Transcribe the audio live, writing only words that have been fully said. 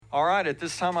All right, at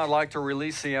this time, I'd like to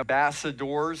release the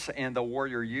ambassadors and the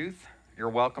warrior youth. You're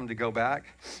welcome to go back,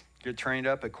 get trained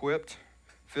up, equipped,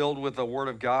 filled with the Word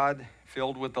of God,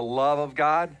 filled with the love of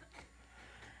God.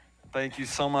 Thank you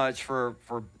so much for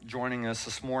joining us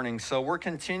this morning. So we're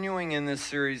continuing in this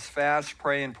series, Fast,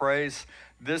 Pray, and Praise.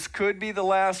 This could be the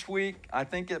last week. I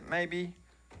think it may be,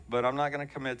 but I'm not going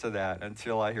to commit to that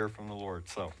until I hear from the Lord.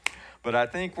 But I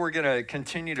think we're going to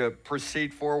continue to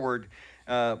proceed forward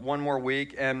one more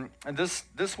week. And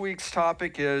this week's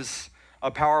topic is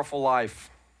a powerful life.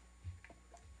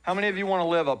 How many of you want to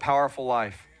live a powerful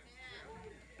life?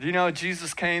 Do you know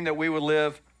Jesus came that we would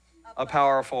live a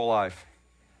powerful life?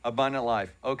 Abundant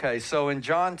life. Okay, so in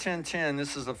John 10:10,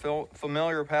 this is a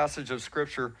familiar passage of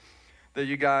Scripture that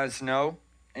you guys know.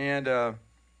 And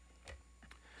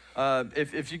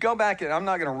if you go back, and I'm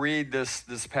not going to read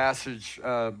this passage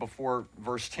before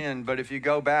verse 10, but if you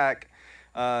go back,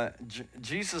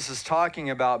 Jesus is talking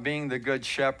about being the good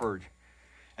shepherd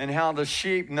and how the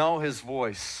sheep know his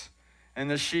voice, and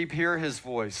the sheep hear his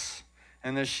voice,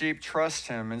 and the sheep trust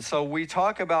him. And so we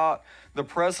talk about the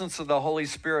presence of the Holy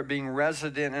Spirit being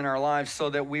resident in our lives so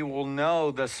that we will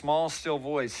know the small, still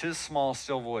voice, his small,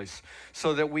 still voice,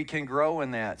 so that we can grow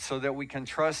in that, so that we can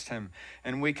trust him,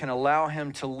 and we can allow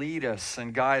him to lead us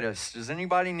and guide us. Does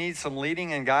anybody need some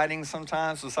leading and guiding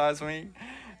sometimes besides me?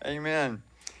 Amen.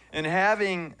 In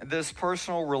having this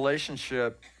personal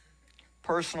relationship,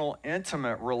 personal,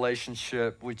 intimate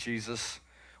relationship with Jesus,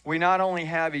 we not only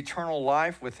have eternal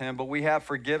life with him, but we have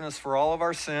forgiveness for all of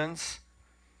our sins,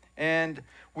 and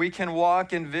we can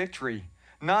walk in victory,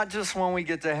 not just when we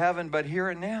get to heaven, but here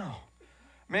and now.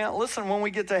 Man, listen, when we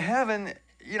get to heaven,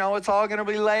 it's all going to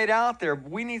be laid out there.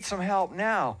 We need some help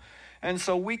now. And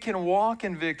so we can walk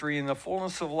in victory in the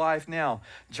fullness of life now.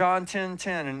 John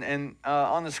 10:10, and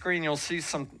on the screen you'll see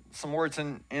some words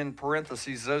in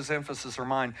parentheses. Those emphasis are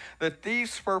mine. The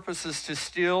thief's purpose is to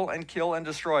steal and kill and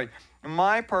destroy.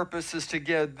 My purpose is to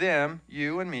give them,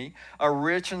 you and me, a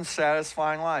rich and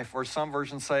satisfying life, or some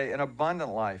versions say an abundant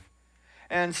life.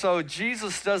 And so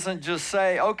Jesus doesn't just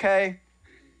say, okay,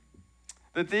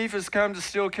 the thief has come to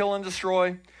steal, kill, and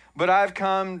destroy, but I've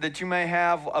come that you may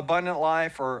have abundant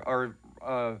life or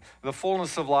the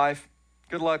fullness of life.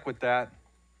 Good luck with that.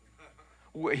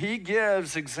 He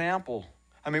gives example.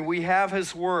 We have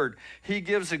his word. He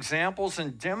gives examples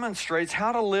and demonstrates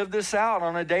how to live this out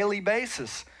on a daily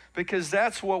basis, because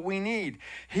that's what we need.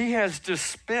 He has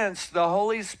dispensed the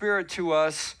Holy Spirit to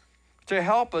us to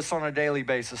help us on a daily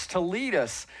basis, to lead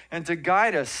us and to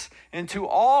guide us into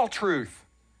all truth.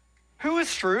 Who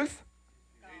is truth?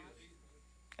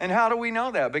 And how do we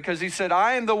know that? Because he said,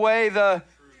 I am the way, the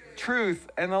truth,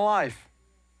 and the life.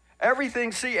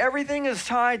 Everything is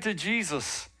tied to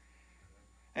Jesus.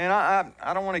 And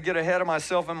I don't want to get ahead of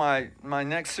myself in my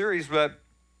next series, but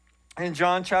in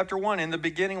John chapter 1, in the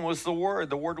beginning was the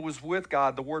Word was with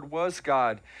God, the Word was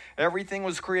God. Everything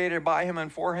was created by him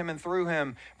and for him and through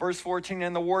him. Verse 14,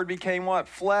 and the Word became what?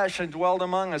 Flesh, and dwelled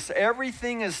among us.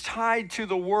 Everything is tied to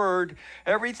the Word.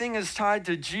 Everything is tied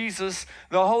to Jesus.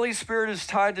 The Holy Spirit is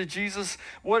tied to Jesus.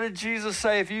 What did Jesus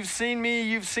say? If you've seen me,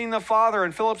 you've seen the Father.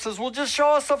 And Philip says, well, just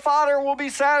show us the Father and we'll be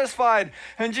satisfied.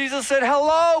 And Jesus said,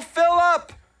 hello,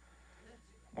 Philip.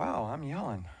 Wow, I'm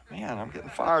yelling. Man, I'm getting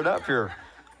fired up here.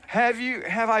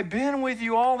 Have I been with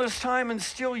you all this time and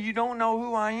still you don't know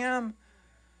who I am?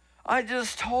 I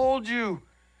just told you,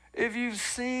 if you've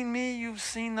seen me, you've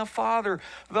seen the Father.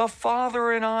 The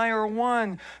Father and I are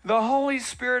one. The Holy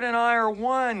Spirit and I are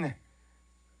one.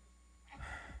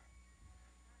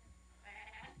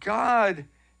 God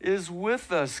is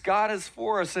with us. God is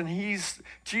for us. And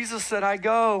Jesus said, I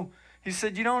go. He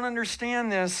said, you don't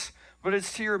understand this, but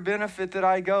it's to your benefit that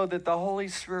I go, that the Holy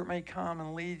Spirit may come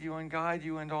and lead you and guide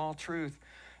you into all truth.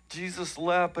 Jesus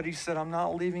left, but he said, I'm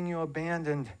not leaving you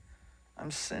abandoned. I'm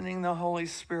sending the Holy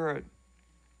Spirit.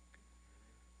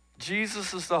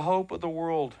 Jesus is the hope of the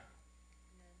world.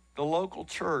 The local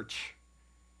church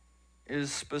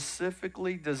is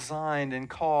specifically designed and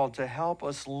called to help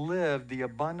us live the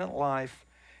abundant life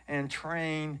and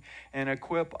train and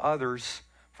equip others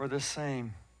for the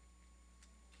same.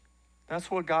 That's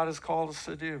what God has called us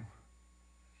to do,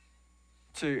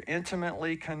 to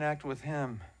intimately connect with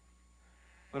him,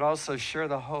 but also share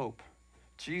the hope.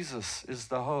 Jesus is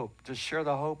the hope, to share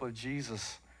the hope of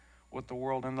Jesus with the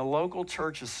world. And the local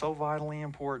church is so vitally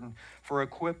important for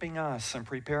equipping us and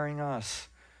preparing us,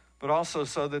 but also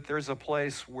so that there's a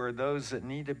place where those that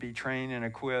need to be trained and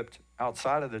equipped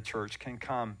outside of the church can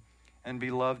come and be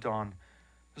loved on.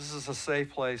 This is a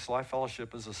safe place. Life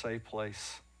Fellowship is a safe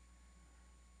place.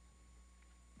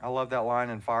 I love that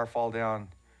line in Fire Fall Down.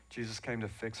 Jesus came to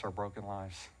fix our broken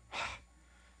lives.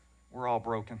 we're all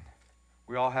broken.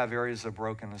 We all have areas of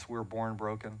brokenness. We were born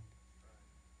broken.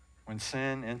 When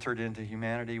sin entered into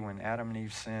humanity, when Adam and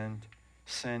Eve sinned,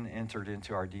 sin entered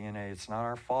into our DNA. It's not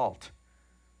our fault,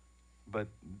 but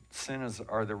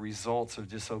are the results of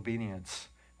disobedience.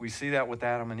 We see that with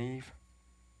Adam and Eve.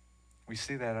 We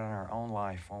see that in our own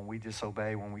life when we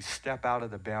disobey, when we step out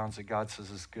of the bounds that God says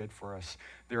is good for us.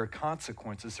 There are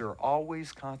consequences. There are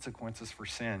always consequences for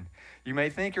sin. You may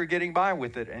think you're getting by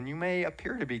with it, and you may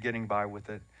appear to be getting by with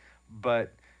it,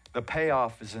 but the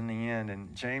payoff is in the end.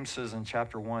 And James says in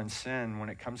chapter 1, sin, when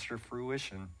it comes to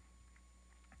fruition,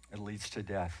 it leads to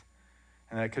death.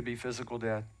 And that could be physical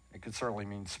death. It could certainly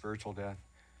mean spiritual death.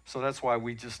 So that's why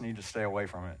we just need to stay away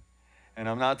from it. And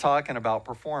I'm not talking about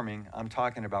performing. I'm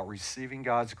talking about receiving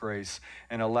God's grace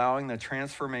and allowing the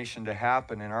transformation to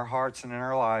happen in our hearts and in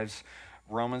our lives.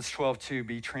 Romans 12:2,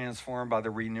 be transformed by the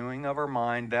renewing of our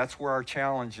mind. That's where our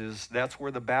challenge is. That's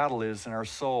where the battle is in our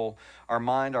soul, our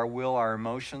mind, our will, our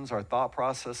emotions, our thought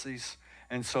processes.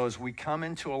 And so as we come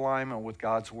into alignment with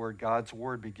God's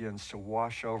word begins to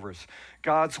wash over us.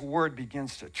 God's word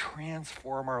begins to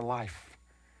transform our life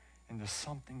into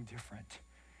something different,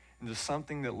 into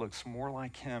something that looks more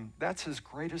like him. That's his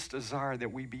greatest desire,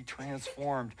 that we be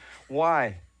transformed.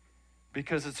 Why?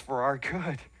 Because it's for our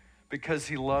good, because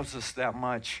he loves us that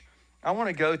much. I want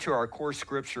to go to our core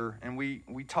scripture, and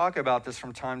we talk about this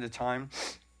from time to time.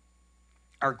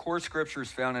 Our core scripture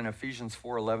is found in Ephesians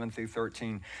 4:11 through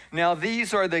 13. Now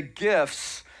these are the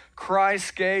gifts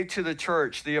Christ gave to the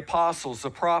church, the apostles,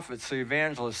 the prophets, the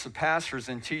evangelists, the pastors,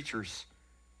 and teachers.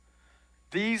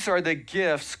 These are the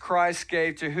gifts Christ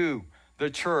gave to who? The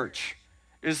church.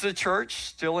 Is the church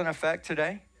still in effect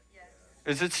today? Yes.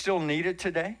 Is it still needed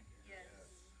today? Yes.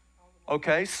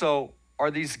 Okay, so are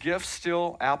these gifts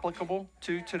still applicable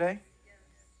to today?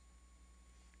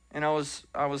 And I was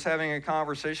having a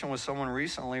conversation with someone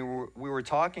recently. We were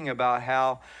talking about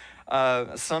how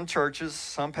some churches,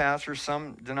 some pastors,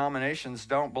 some denominations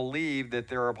don't believe that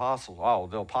there are apostles. Oh,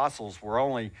 the apostles were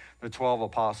only the 12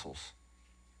 apostles.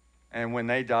 And when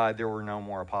they died, there were no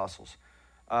more apostles.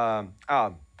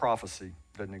 Prophecy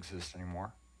doesn't exist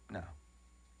anymore. No.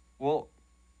 Well,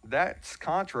 that's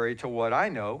contrary to what I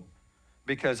know,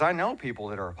 because I know people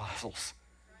that are apostles.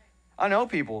 I know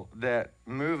people that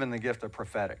move in the gift of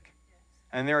prophetic.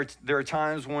 And there are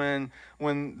times when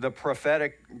the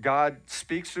prophetic, God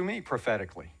speaks to me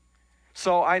prophetically.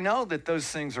 So I know that those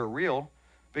things are real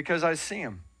because I see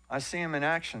them. I see them in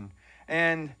action.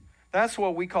 And that's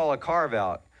what we call a carve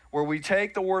out, where we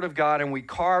take the word of God and we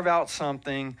carve out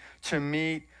something to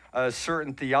meet a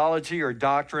certain theology or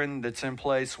doctrine that's in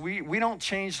place. We don't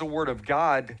change the word of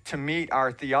God to meet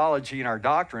our theology and our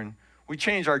doctrine. We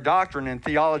change our doctrine and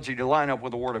theology to line up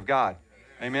with the word of God.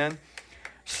 Amen?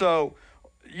 So,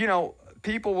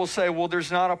 people will say, well,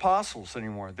 there's not apostles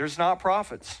anymore. There's not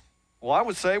prophets. Well, I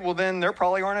would say, well, then there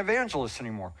probably aren't evangelists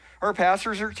anymore, or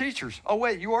pastors or teachers. Oh,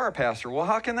 wait, you are a pastor. Well,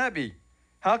 how can that be?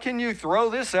 How can you throw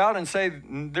this out and say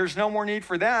there's no more need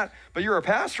for that, but you're a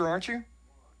pastor, aren't you?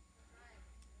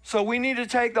 So we need to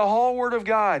take the whole word of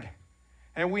God,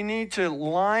 and we need to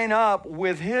line up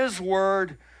with his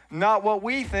word, not what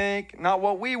we think, not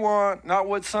what we want, not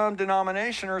what some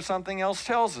denomination or something else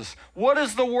tells us. What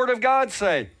does the word of God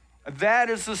say? That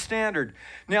is the standard.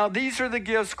 Now, these are the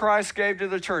gifts Christ gave to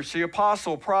the church: the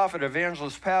apostle, prophet,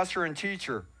 evangelist, pastor, and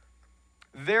teacher.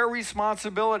 Their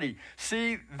responsibility.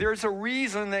 See, there's a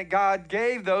reason that God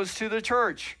gave those to the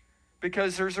church,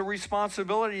 because there's a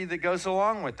responsibility that goes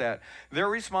along with that. Their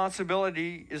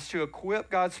responsibility is to equip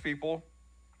God's people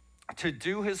to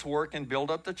do his work and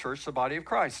build up the church, the body of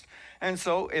Christ. And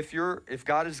so if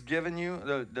God has given you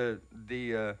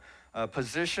the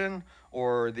position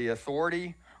or the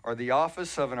authority or the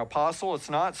office of an apostle, it's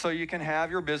not so you can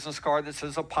have your business card that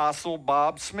says Apostle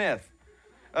Bob Smith,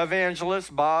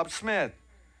 Evangelist Bob Smith,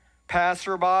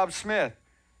 Pastor Bob Smith.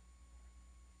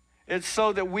 It's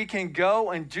so that we can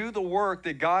go and do the work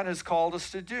that God has called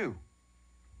us to do.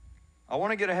 I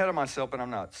want to get ahead of myself, but I'm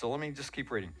not. So let me just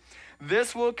keep reading.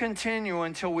 This will continue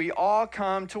until we all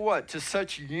come to what? To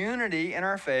such unity in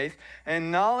our faith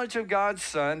and knowledge of God's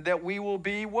Son that we will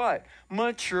be what?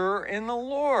 Mature in the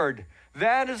Lord.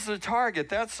 That is the target.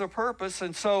 That's the purpose.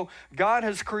 And so God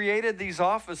has created these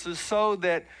offices so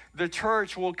that the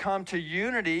church will come to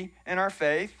unity in our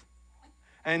faith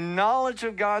and knowledge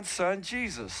of God's Son,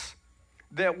 Jesus,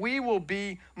 that we will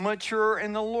be mature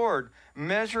in the Lord,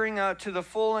 measuring up to the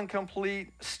full and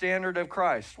complete standard of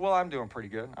Christ. Well, I'm doing pretty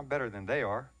good. I'm better than they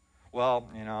are. Well,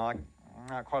 I'm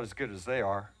not quite as good as they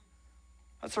are.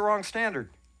 That's the wrong standard.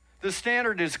 The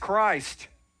standard is Christ.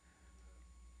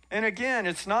 And again,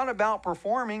 it's not about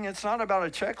performing. It's not about a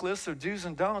checklist of do's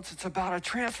and don'ts. It's about a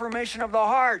transformation of the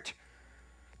heart.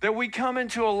 That we come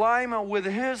into alignment with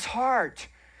His heart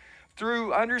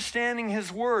through understanding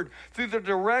His Word, through the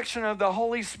direction of the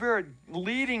Holy Spirit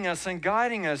leading us and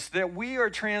guiding us, that we are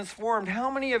transformed.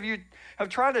 How many of you have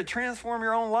tried to transform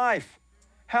your own life?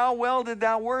 How well did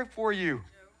that work for you?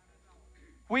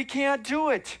 We can't do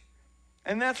it.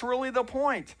 And that's really the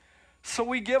point. So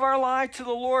we give our life to the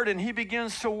Lord, and He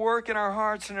begins to work in our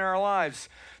hearts and in our lives.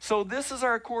 So this is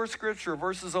our core scripture,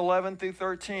 verses 11 through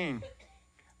 13.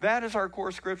 That is our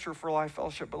core scripture for Life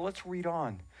Fellowship. But let's read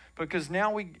on, because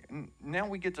now we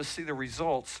get to see the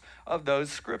results of those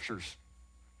scriptures.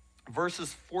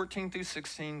 Verses 14 through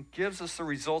 16 gives us the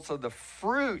results of the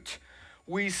fruit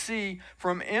we see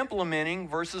from implementing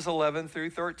verses 11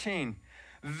 through 13.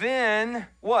 Then,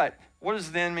 what? What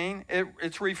does then mean?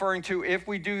 It's referring to if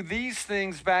we do these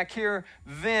things back here,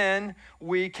 then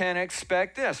we can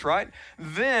expect this, right?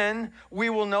 Then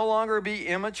we will no longer be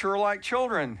immature like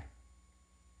children.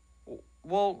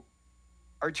 Well,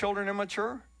 are children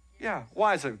immature? Yeah.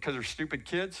 Why is it? Because they're stupid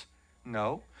kids?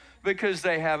 No. Because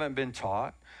they haven't been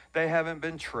taught. They haven't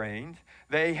been trained.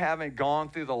 They haven't gone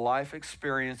through the life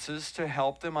experiences to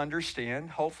help them understand.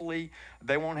 Hopefully,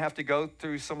 they won't have to go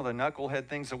through some of the knucklehead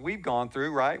things that we've gone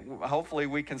through, right? Hopefully,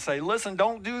 we can say, listen,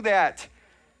 don't do that.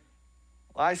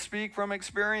 I speak from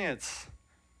experience.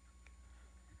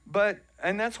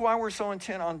 And that's why we're so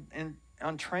intent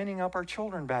on training up our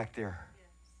children back there.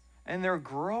 And they're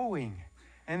growing,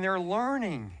 and they're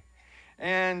learning,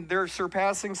 and they're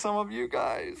surpassing some of you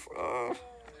guys.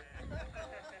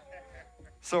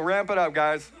 So ramp it up,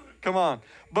 guys. Come on.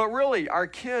 But really, our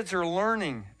kids are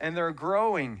learning and they're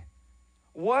growing.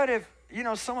 What if,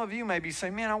 some of you may be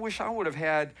saying, man, I wish I would have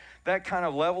had that kind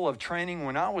of level of training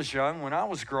when I was young, when I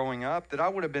was growing up, that I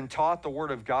would have been taught the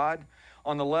Word of God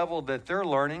on the level that they're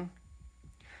learning.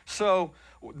 So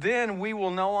then we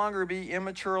will no longer be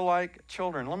immature like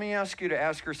children. Let me ask you to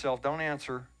ask yourself, don't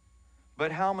answer,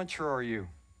 but how mature are you?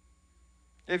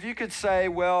 If you could say,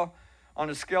 well, on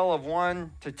a scale of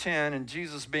 1 to 10, and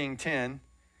Jesus being 10,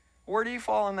 where do you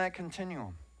fall in that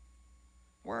continuum?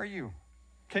 Where are you?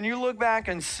 Can you look back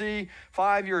and see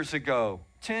 5 years ago,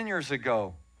 10 years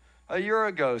ago, a year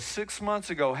ago, 6 months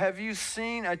ago? Have you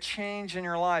seen a change in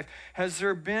your life? Has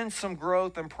there been some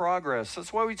growth and progress?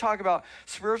 That's why we talk about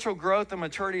spiritual growth and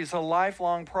maturity is a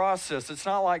lifelong process. It's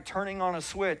not like turning on a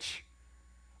switch.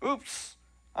 Oops,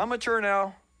 I'm mature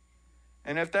now.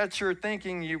 And if that's your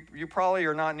thinking, you probably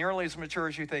are not nearly as mature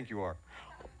as you think you are.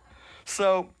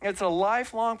 So it's a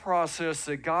lifelong process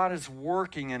that God is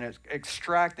working and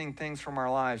extracting things from our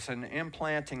lives and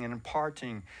implanting and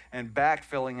imparting and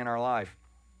backfilling in our life.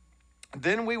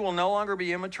 Then we will no longer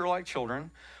be immature like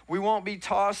children. We won't be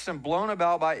tossed and blown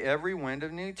about by every wind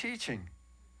of new teaching.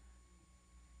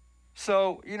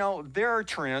 So, there are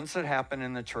trends that happen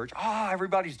in the church.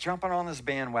 Everybody's jumping on this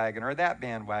bandwagon or that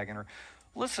bandwagon. Or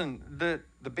listen,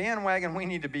 the bandwagon we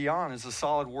need to be on is the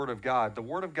solid Word of God. The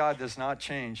Word of God does not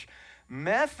change.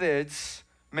 Methods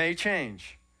may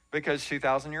change because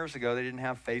 2,000 years ago they didn't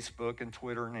have Facebook and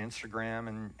Twitter and Instagram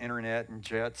and internet and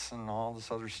jets and all this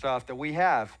other stuff that we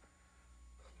have.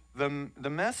 The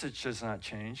message does not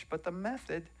change, but the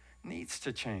method needs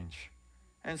to change.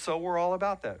 And so we're all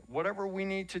about that. Whatever we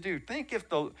need to do. Think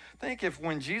if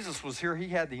when Jesus was here, he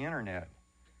had the internet.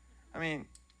 I mean,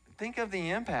 think of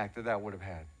the impact that would have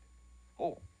had.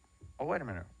 Oh, wait a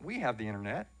minute. We have the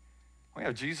internet. We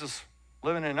have Jesus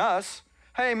living in us.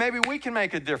 Hey, maybe we can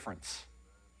make a difference.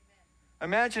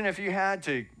 Imagine if you had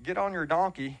to get on your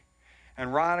donkey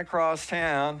and ride across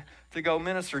town to go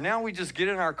minister. Now we just get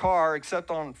in our car,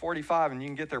 except on 45, and you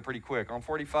can get there pretty quick. On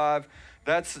 45,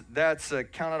 that's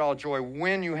count it all joy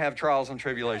when you have trials and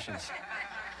tribulations.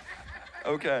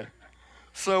 Okay.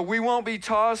 So we won't be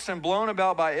tossed and blown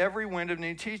about by every wind of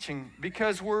new teaching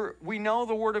because we know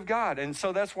the Word of God. And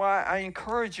so that's why I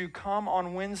encourage you, come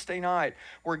on Wednesday night.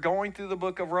 We're going through the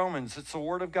book of Romans. It's the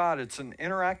Word of God. It's an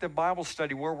interactive Bible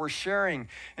study where we're sharing.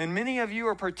 And many of you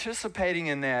are participating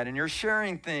in that and you're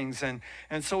sharing things. And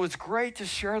so it's great to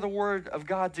share the Word of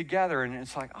God together. And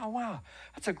it's like, oh, wow,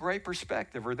 that's a great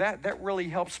perspective. Or that really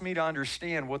helps me to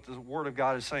understand what the Word of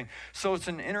God is saying. So it's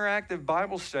an interactive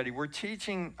Bible study. We're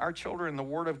teaching our children the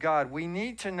Word of God. We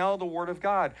need to know the Word of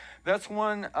God. That's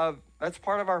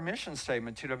part of our mission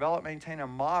statement, to develop, maintain,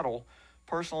 and model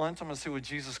personal intimacy with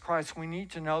Jesus Christ. We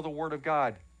need to know the Word of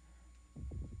God.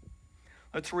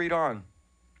 Let's read on.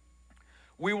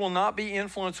 We will not be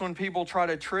influenced when people try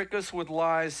to trick us with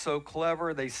lies so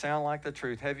clever they sound like the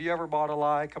truth. Have you ever bought a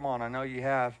lie? Come on, I know you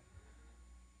have.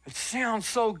 It sounds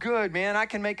so good, man. I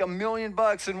can make $1 million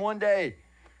in one day.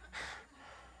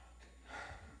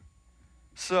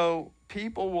 So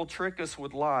people will trick us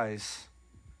with lies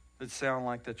that sound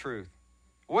like the truth.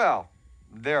 Well,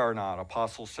 there are not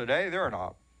apostles today. There are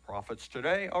not prophets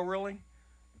today. Oh, really?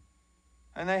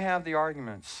 And they have the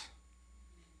arguments.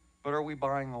 But are we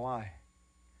buying the lie?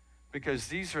 Because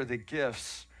these are the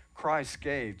gifts Christ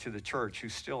gave to the church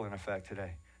who's still in effect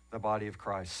today, the body of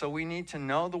Christ. So we need to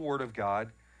know the Word of God,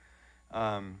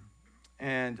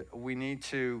 and we need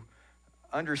to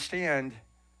understand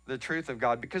the truth of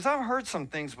God. Because I've heard some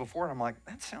things before, and I'm like,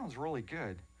 that sounds really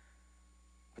good.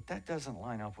 But that doesn't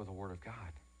line up with the Word of God.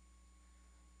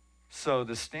 So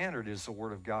the standard is the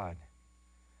Word of God.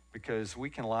 Because we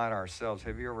can lie to ourselves.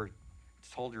 Have you ever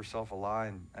told yourself a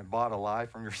lie and bought a lie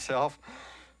from yourself?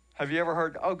 Have you ever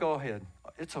heard, oh, go ahead.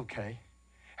 It's okay.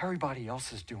 Everybody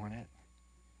else is doing it.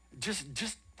 Just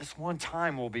this one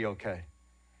time will be okay.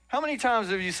 How many times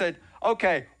have you said,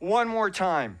 okay, one more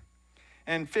time?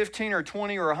 And 15 or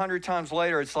 20 or 100 times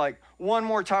later, it's like, one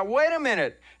more time. Wait a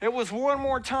minute. It was one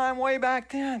more time way back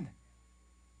then.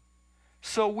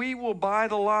 So we will buy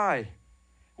the lie.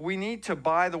 We need to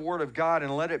buy the Word of God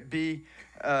and let it be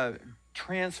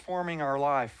transforming our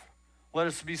life. Let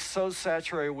us be so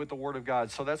saturated with the Word of God.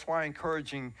 So that's why I'm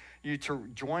encouraging you to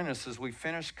join us as we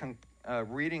finish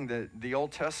reading the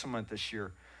Old Testament this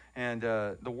year. And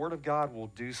the Word of God will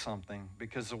do something,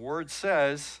 because the Word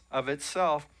says of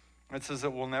itself, it says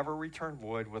it will never return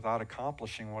void without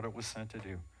accomplishing what it was sent to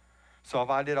do. So if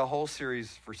I did a whole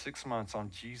series for 6 months on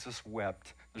Jesus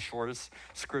wept, the shortest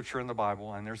scripture in the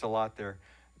Bible, and there's a lot there,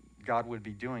 God would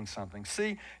be doing something.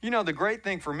 See, the great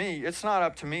thing for me, it's not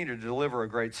up to me to deliver a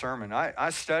great sermon. I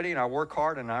study and I work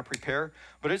hard and I prepare,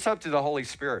 but it's up to the Holy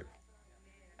Spirit.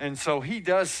 And so he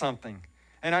does something.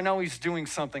 And I know he's doing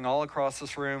something all across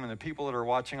this room and the people that are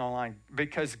watching online,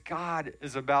 because God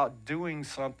is about doing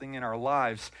something in our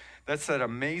lives. That's that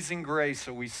amazing grace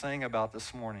that we sang about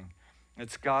this morning.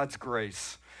 It's God's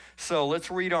grace. So let's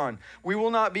read on. We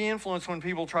will not be influenced when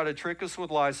people try to trick us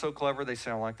with lies so clever they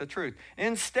sound like the truth.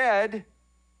 Instead,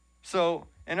 so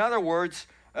in other words,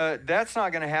 that's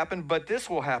not going to happen, but this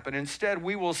will happen. Instead,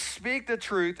 we will speak the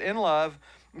truth in love,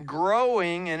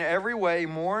 growing in every way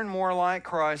more and more like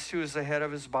Christ, who is the head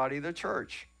of his body, the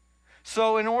church.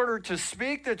 So in order to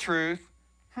speak the truth,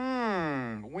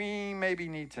 we maybe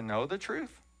need to know the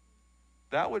truth.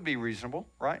 That would be reasonable,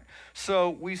 right? So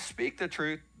we speak the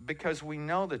truth because we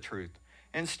know the truth.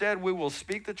 Instead, we will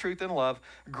speak the truth in love,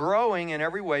 growing in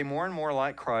every way more and more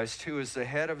like Christ, who is the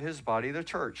head of his body, the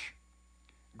church.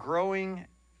 Growing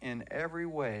in every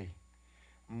way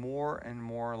more and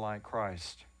more like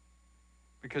Christ.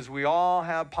 Because we all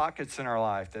have pockets in our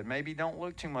life that maybe don't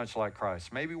look too much like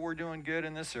Christ. Maybe we're doing good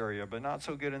in this area, but not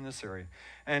so good in this area.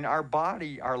 And our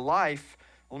body, our life,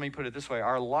 let me put it this way,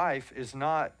 our life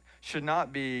should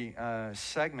not be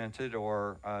segmented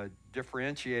or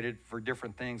differentiated for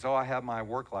different things. Oh, I have my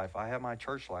work life. I have my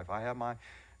church life. I have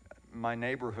my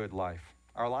neighborhood life.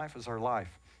 Our life is our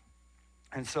life.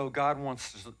 And so God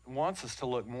wants us to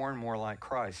look more and more like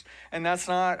Christ. And that's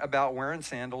not about wearing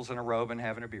sandals and a robe and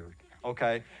having a beard,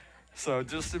 okay? So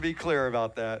just to be clear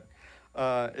about that.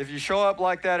 If you show up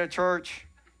like that at church,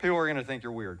 people are going to think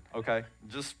you're weird, okay?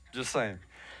 Just saying.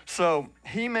 So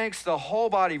he makes the whole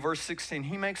body, verse 16,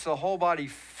 he makes the whole body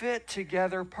fit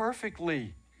together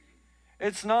perfectly.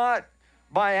 It's not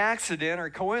by accident or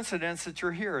coincidence that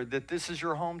you're here, that this is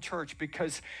your home church,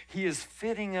 because he is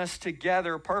fitting us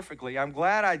together perfectly. I'm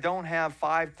glad I don't have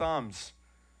 5 thumbs.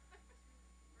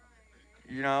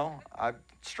 I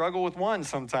struggle with one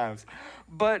sometimes.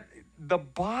 But the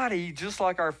body, just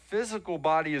like our physical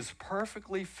body is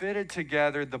perfectly fitted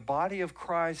together, the body of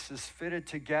Christ is fitted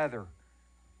together.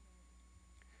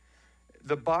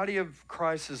 The body of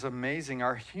Christ is amazing.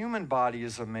 Our human body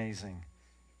is amazing.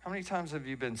 How many times have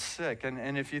you been sick?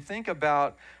 And if you think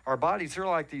about our bodies, they're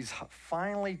like these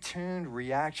finely tuned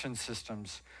reaction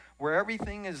systems where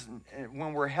everything is,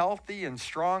 when we're healthy and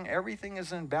strong, everything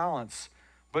is in balance.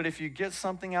 But if you get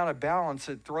something out of balance,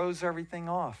 it throws everything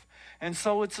off. And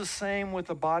so it's the same with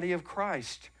the body of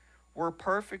Christ. We're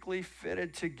perfectly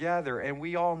fitted together, and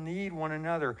we all need one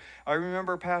another. I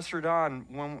remember Pastor Don,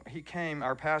 when he came,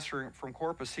 our pastor from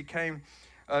Corpus, he came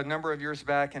a number of years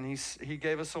back, and he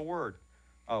gave us a word.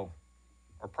 Oh,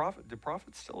 do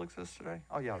prophets still exist today?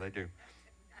 Oh, yeah, they do.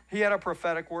 He had a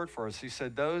prophetic word for us. He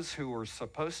said, those who were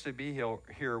supposed to be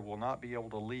here will not be able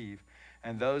to leave,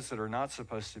 and those that are not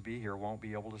supposed to be here won't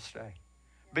be able to stay.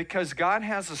 Because God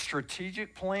has a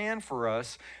strategic plan for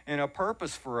us and a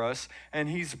purpose for us, and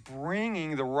he's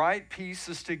bringing the right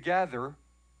pieces together,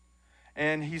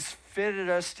 and he's fitted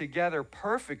us together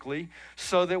perfectly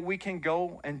so that we can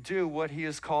go and do what he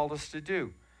has called us to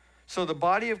do. So the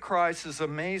body of Christ is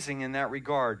amazing in that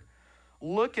regard.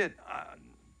 Look at,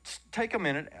 take a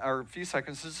minute or a few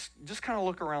seconds, just kind of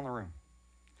look around the room.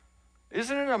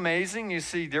 Isn't it amazing? You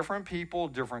see different people,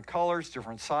 different colors,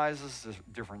 different sizes,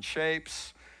 different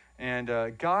shapes,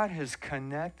 and God has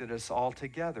connected us all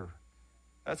together.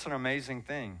 That's an amazing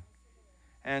thing.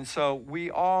 And so we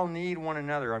all need one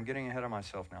another. I'm getting ahead of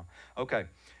myself now. Okay.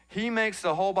 He makes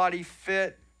the whole body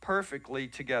fit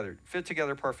together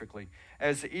perfectly,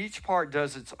 as each part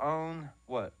does its own,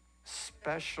 what?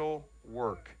 Special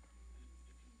work.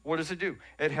 What does it do?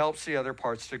 It helps the other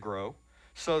parts to grow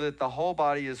so that the whole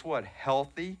body is what?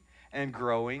 Healthy and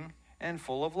growing and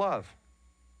full of love.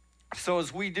 So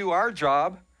as we do our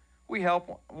job, we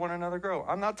help one another grow.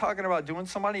 I'm not talking about doing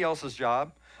somebody else's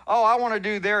job. Oh, I want to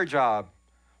do their job.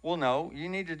 Well, no, you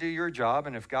need to do your job,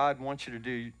 and if God wants you to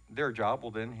do their job, well,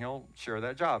 then he'll share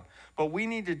that job. But we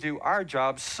need to do our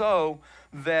job so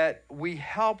that we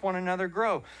help one another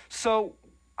grow. So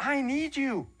I need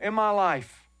you in my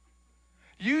life.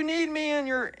 You need me in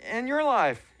your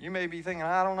life. You may be thinking,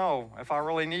 I don't know if I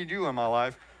really need you in my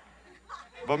life.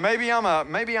 But maybe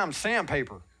I'm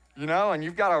sandpaper, and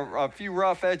you've got a few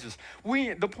rough edges.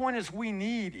 The point is we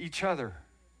need each other.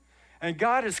 And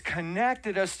God has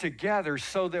connected us together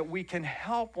so that we can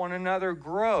help one another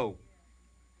grow.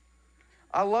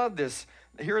 I love this.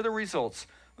 Here are the results.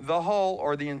 The whole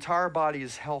or the entire body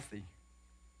is healthy.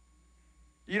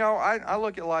 I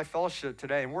look at Life Fellowship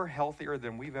today, and we're healthier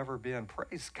than we've ever been.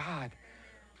 Praise God.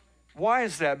 Why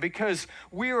is that? Because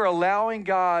we are allowing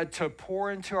God to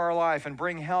pour into our life and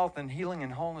bring health and healing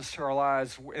and wholeness to our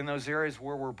lives in those areas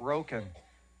where we're broken.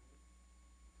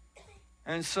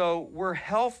 And so we're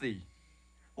healthy.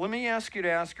 Let me ask you to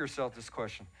ask yourself this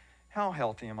question. How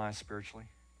healthy am I spiritually?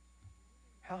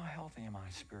 How healthy am I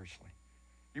spiritually?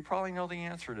 You probably know the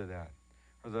answer to that.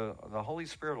 Or the Holy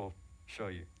Spirit will show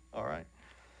you. All right?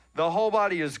 The whole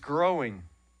body is growing.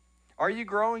 Are you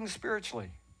growing spiritually?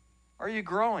 Are you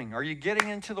growing? Are you getting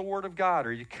into the Word of God?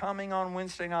 Are you coming on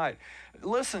Wednesday night?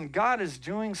 Listen, God is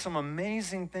doing some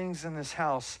amazing things in this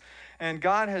house. And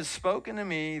God has spoken to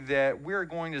me that we're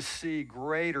going to see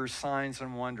greater signs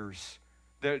and wonders.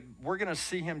 That we're going to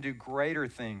see him do greater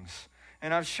things.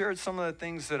 And I've shared some of the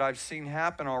things that I've seen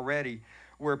happen already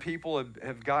where people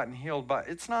have gotten healed. But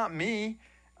it's not me.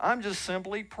 I'm just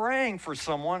simply praying for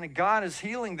someone, and God is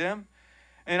healing them.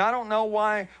 And I don't know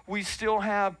why we still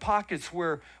have pockets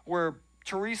where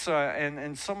Teresa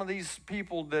and some of these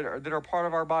people that are part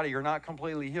of our body are not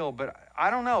completely healed. But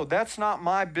I don't know. That's not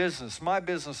my business. My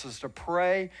business is to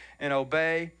pray and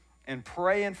obey and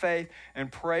pray in faith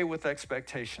and pray with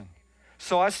expectation.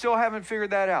 So I still haven't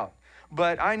figured that out.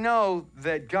 But I know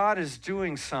that God is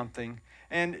doing something,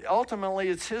 and ultimately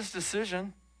it's his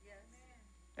decision. Yes.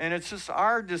 And it's just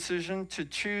our decision to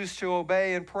choose to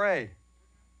obey and pray.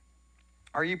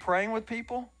 Are you praying with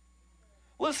people?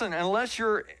 Listen, unless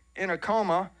you're in a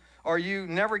coma or you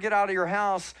never get out of your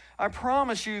house, I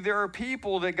promise you there are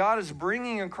people that God is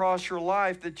bringing across your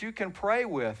life that you can pray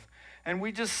with. And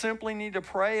we just simply need to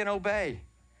pray and obey.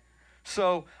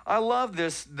 So I love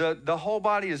this. The whole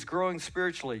body is growing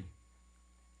spiritually.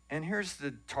 And here's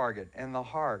the target and the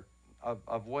heart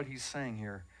of what he's saying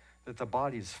here, that the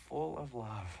body is full of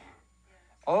love.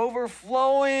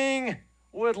 Overflowing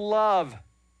with love.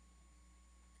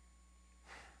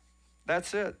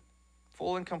 That's it.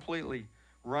 Full and completely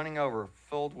running over,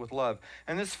 filled with love.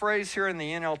 And this phrase here in the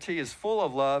NLT is full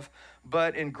of love,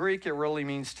 but in Greek it really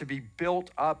means to be built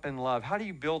up in love. How do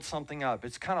you build something up?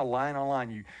 It's kind of line on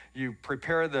line. You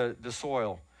prepare the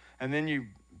soil, and then you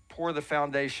pour the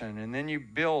foundation, and then you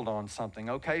build on something.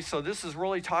 Okay, so this is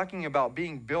really talking about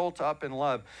being built up in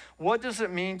love. What does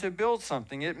it mean to build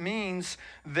something? It means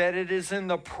that it is in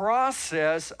the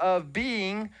process of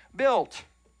being built.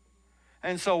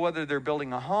 And so whether they're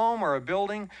building a home or a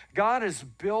building, God is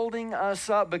building us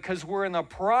up because we're in the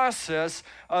process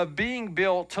of being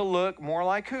built to look more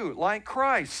like who? Like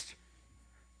Christ.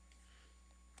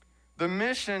 The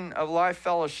mission of Life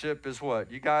Fellowship is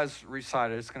what? You guys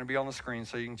recite it. It's going to be on the screen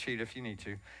so you can cheat if you need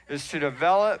to. Is to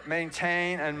develop,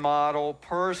 maintain, and model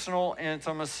personal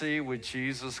intimacy with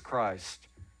Jesus Christ.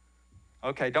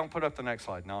 Okay, don't put up the next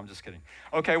slide. No, I'm just kidding.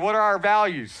 Okay, what are our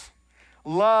values?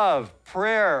 Love,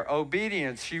 prayer,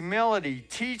 obedience, humility,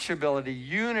 teachability,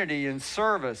 unity, and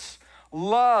service.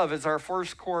 Love is our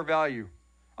first core value.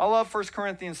 I love 1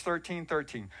 Corinthians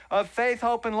 13:13. Of faith,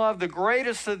 hope, and love, the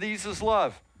greatest of these is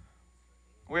love.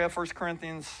 We have 1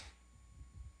 Corinthians.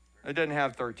 It doesn't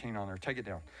have 13 on there. Take it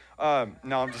down.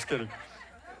 No, I'm just kidding.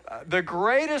 The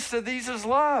greatest of these is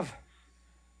love.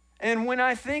 And when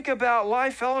I think about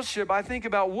Life Fellowship, I think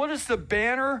about what is the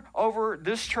banner over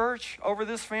this church, over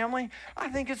this family? I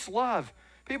think it's love.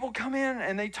 People come in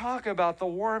and they talk about the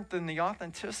warmth and the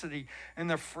authenticity and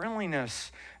the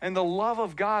friendliness and the love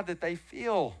of God that they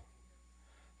feel.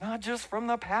 Not just from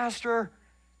the pastor,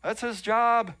 that's his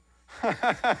job,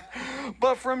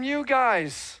 but from you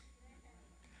guys.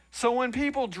 So when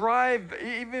people drive,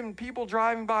 even people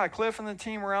driving by, Cliff and the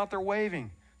team are out there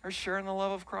waving. They're sharing the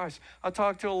love of Christ. I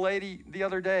talked to a lady the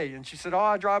other day, and she said,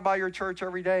 I drive by your church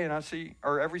every day, and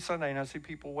every Sunday, and I see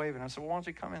people waving. I said, well, why don't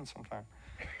you come in sometime?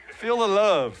 Feel the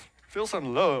love. Feel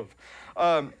some love.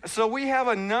 So we have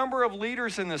a number of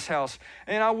leaders in this house,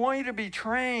 and I want you to be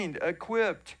trained,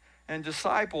 equipped, and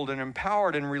discipled, and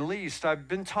empowered, and released. I've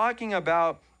been talking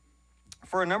about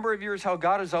for a number of years how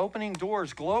God is opening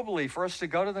doors globally for us to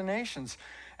go to the nations.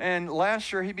 And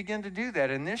last year, he began to do that.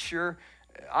 And this year,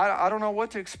 I don't know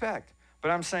what to expect.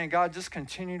 But I'm saying, God, just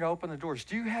continue to open the doors.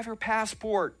 Do you have your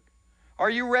passport? Are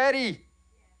you ready?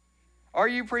 Are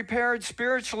you prepared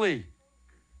spiritually?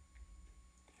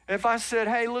 If I said,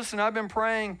 hey, listen, I've been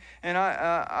praying, and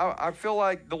I feel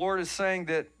like the Lord is saying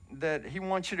that he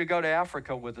wants you to go to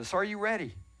Africa with us. Are you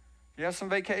ready? Do you have some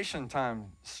vacation time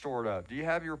stored up? Do you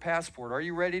have your passport? Are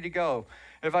you ready to go?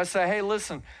 If I say, hey,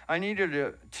 listen, I need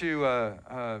you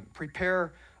to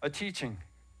prepare a teaching.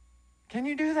 Can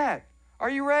you do that? Are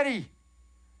you ready?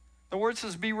 The word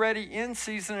says be ready in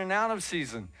season and out of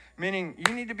season, meaning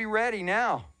you need to be ready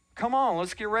now. Come on,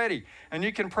 let's get ready. And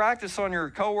you can practice on your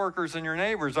coworkers and your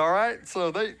neighbors, all right? So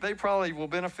they probably will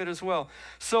benefit as well.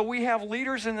 So we have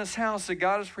leaders in this house that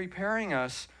God is preparing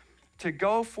us to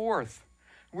go forth.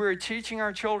 We're teaching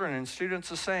our children and students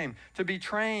the same, to be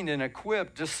trained and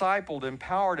equipped, discipled,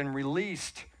 empowered, and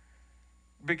released.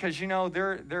 Because,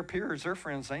 their peers, their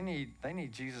friends, they need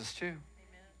Jesus too. Amen.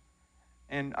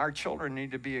 And our children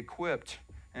need to be equipped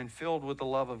and filled with the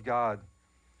love of God.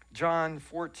 John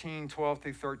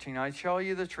 14:12-13, I tell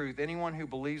you the truth, anyone who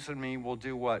believes in me will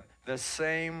do what? The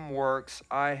same works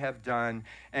I have done,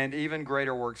 and even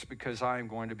greater works, because I am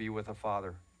going to be with the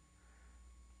Father.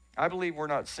 I believe we're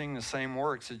not seeing the same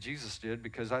works that Jesus did,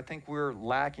 because I think we're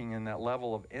lacking in that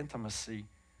level of intimacy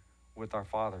with our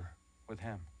Father, with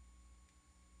him.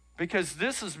 Because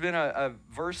this has been a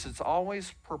verse that's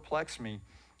always perplexed me.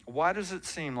 Why does it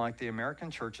seem like the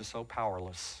American church is so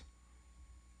powerless?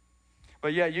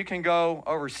 But yet you can go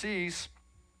overseas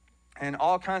and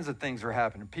all kinds of things are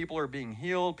happening. People are being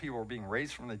healed. People are being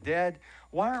raised from the dead.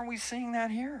 Why aren't we seeing that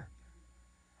here?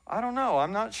 I don't know.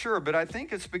 I'm not sure. But I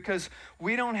think it's because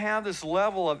we don't have this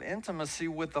level of intimacy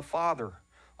with the Father.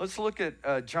 Let's look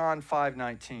at John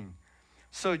 5:19.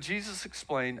 So Jesus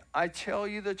explained, I tell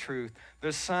you the truth,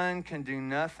 the Son can do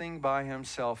nothing by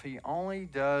himself. He only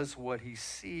does what he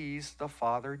sees the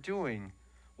Father doing.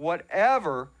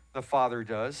 Whatever the Father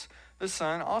does, the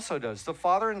Son also does. The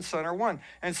Father and Son are one.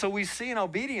 And so we see an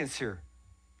obedience here.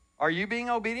 Are you being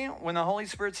obedient when the Holy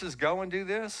Spirit says, go and do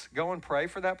this? Go and pray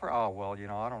for that prayer? Oh, well,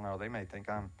 I don't know. They may think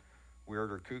I'm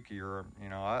weird or kooky or,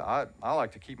 I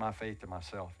like to keep my faith to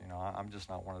myself. I'm just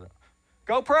not one of them.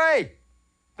 Go pray.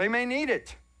 They may need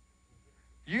it.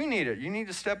 You need it. You need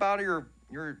to step out of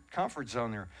your comfort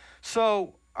zone there.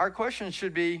 So our question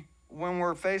should be, when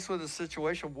we're faced with a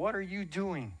situation, what are you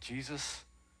doing, Jesus?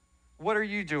 What are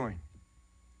you doing?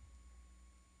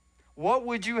 What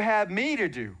would you have me to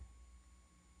do?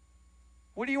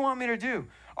 What do you want me to do?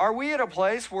 Are we at a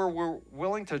place where we're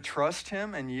willing to trust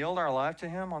him and yield our life to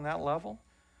him on that level?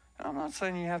 And I'm not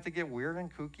saying you have to get weird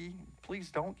and kooky.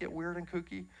 Please don't get weird and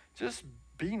kooky. Just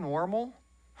be normal,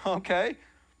 okay?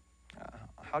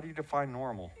 How do you define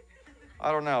normal?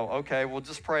 I don't know. Okay, we'll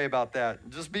just pray about that.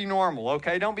 Just be normal,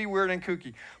 okay? Don't be weird and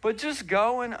kooky. But just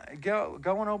go and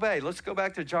obey. Let's go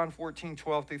back to John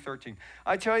 14:12-13.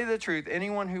 I tell you the truth,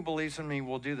 anyone who believes in me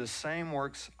will do the same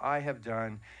works I have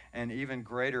done, and even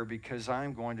greater, because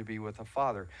I'm going to be with the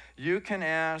Father. You can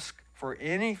ask for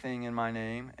anything in my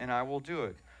name, and I will do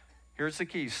it. Here's the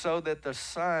key, so that the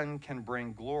Son can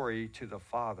bring glory to the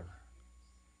Father.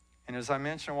 And as I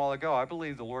mentioned a while ago, I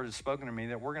believe the Lord has spoken to me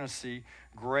that we're going to see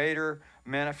greater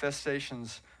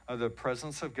manifestations of the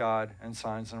presence of God and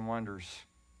signs and wonders.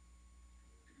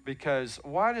 Because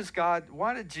why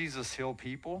did Jesus heal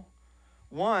people?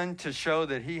 One, to show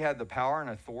that he had the power and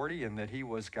authority and that he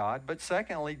was God. But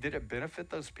secondly, did it benefit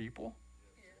those people?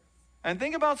 Yes. And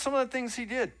think about some of the things he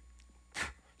did.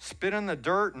 Spit in the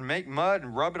dirt and make mud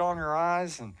and rub it on your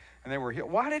eyes and they were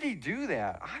healed. Why did he do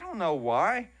that? I don't know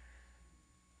why.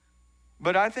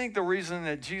 But I think the reason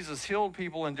that Jesus healed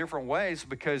people in different ways,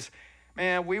 because,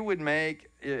 man, we would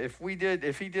make if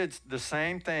he did the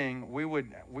same thing, we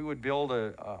would build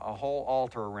a whole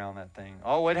altar around that thing.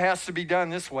 Oh, it has to be done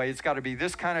this way. It's got to be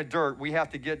this kind of dirt. We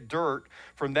have to get dirt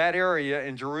from that area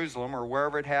in Jerusalem or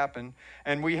wherever it happened,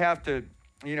 and we have to,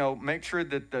 make sure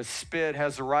that the spit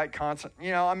has the right constant.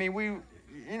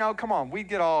 Come on, we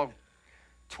get all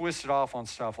twisted off on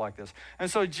stuff like this. And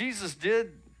so Jesus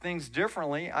did things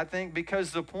differently, I think,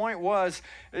 because the point was,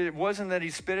 it wasn't that he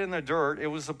spit in the dirt. It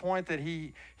was the point that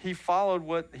he followed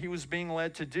what he was being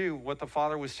led to do, what the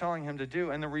Father was telling him to do.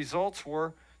 And the results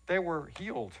were, they were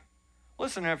healed.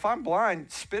 Listen, if I'm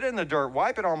blind, spit in the dirt,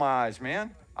 wipe it on my eyes,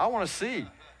 man. I want to see,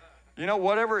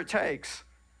 whatever it takes.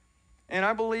 And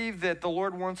I believe that the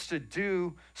Lord wants to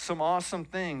do some awesome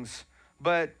things.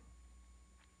 But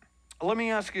let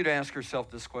me ask you to ask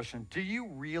yourself this question. Do you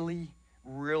really,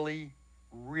 really,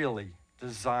 really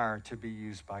desire to be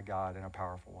used by God in a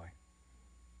powerful way?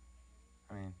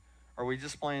 Are we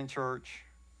just playing church?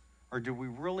 Or do we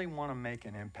really want to make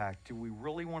an impact? Do we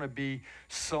really want to be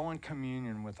so in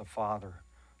communion with the Father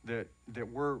that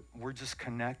we're just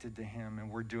connected to him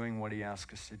and we're doing what he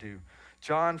asks us to do?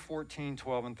 John 14,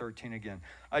 12, and 13 again.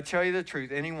 I tell you the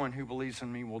truth, anyone who believes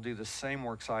in me will do the same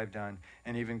works I've done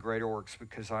and even greater works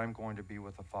because I'm going to be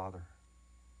with the Father.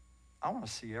 I want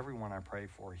to see everyone I pray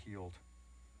for healed.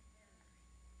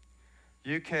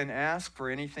 You can ask for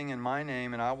anything in my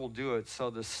name, and I will do it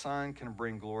so the Son can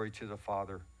bring glory to the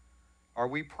Father. Are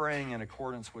we praying in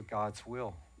accordance with God's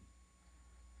will?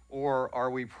 Or are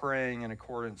we praying in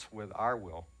accordance with our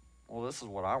will? Well, this is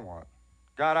what I want.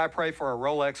 God, I pray for a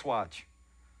Rolex watch.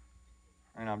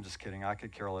 And I'm just kidding. I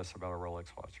could care less about a Rolex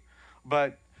watch.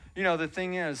 But, the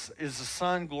thing is the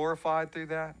Son glorified through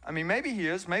that? Maybe he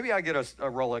is. Maybe I get a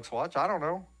Rolex watch. I don't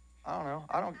know.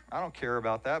 I don't care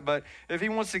about that. But if he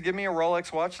wants to give me a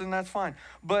Rolex watch, then that's fine.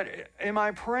 But am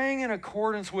I praying in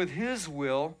accordance with his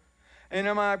will? And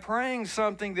am I praying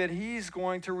something that he's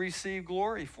going to receive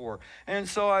glory for? And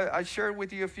so I shared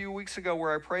with you a few weeks ago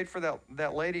where I prayed for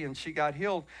that lady and she got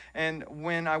healed. And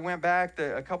when I went back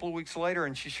a couple of weeks later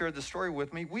and she shared the story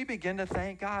with me, we began to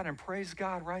thank God and praise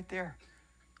God right there.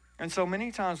 And so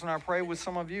many times when I pray with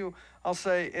some of you, I'll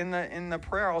say in the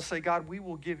prayer, I'll say, God, we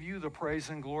will give you the praise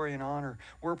and glory and honor.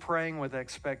 We're praying with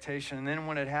expectation. And then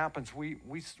when it happens, we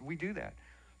do that.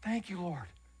 Thank you, Lord.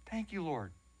 Thank you,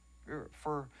 Lord,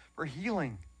 for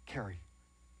healing Carrie.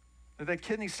 That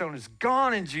kidney stone is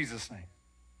gone in Jesus' name.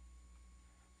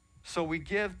 So we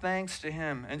give thanks to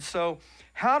him. And so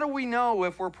how do we know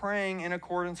if we're praying in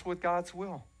accordance with God's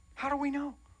will? How do we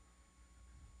know?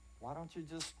 Why don't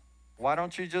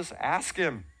you just ask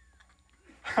him?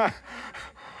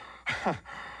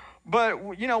 But,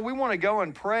 we want to go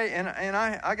and pray. And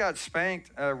I got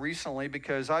spanked recently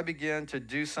because I began to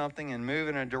do something and move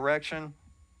in a direction.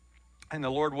 And the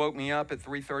Lord woke me up at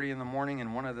 3:30 in the morning.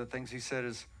 And one of the things he said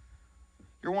is,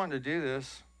 you're wanting to do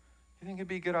this. You think it'd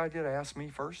be a good idea to ask me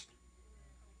first?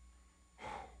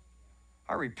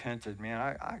 I repented, man.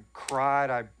 I cried.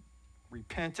 I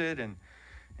repented.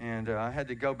 And I had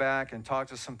to go back and talk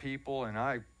to some people. And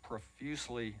I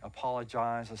profusely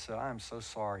apologized. I said, I'm so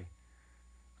sorry.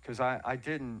 Because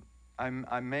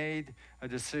I made a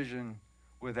decision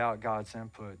without God's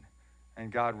input.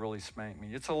 And God really spanked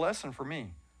me. It's a lesson for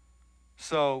me.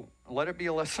 So let it be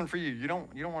a lesson for you. You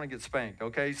don't want to get spanked,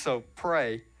 okay? So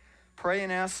pray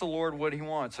and ask the Lord what he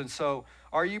wants. And so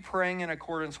are you praying in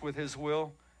accordance with his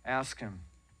will? Ask him.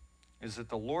 Is it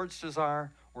the Lord's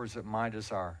desire or is it my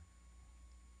desire?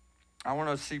 I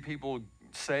want to see people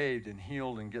saved and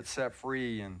healed and get set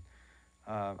free. And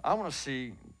I want to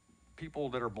see people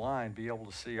that are blind be able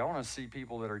to see. I want to see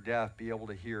people that are deaf be able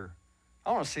to hear.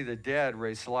 I want to see the dead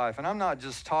raised to life. And I'm not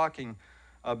just talking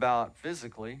about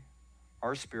physically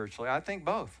or spiritually. I think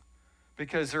both.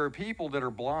 Because there are people that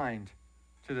are blind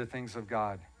to the things of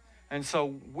God. And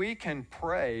so we can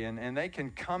pray and they can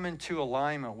come into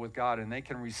alignment with God and they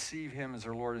can receive him as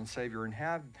their Lord and Savior and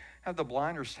have the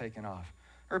blinders taken off.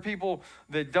 There are people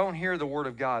that don't hear the word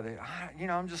of God.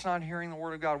 I'm just not hearing the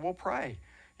word of God. Well, pray.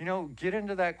 Get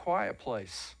into that quiet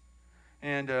place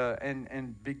and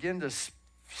begin to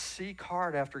seek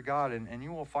hard after God and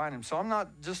you will find him. So I'm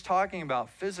not just talking about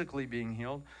physically being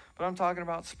healed, but I'm talking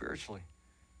about spiritually.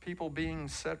 People being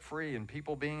set free and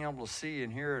people being able to see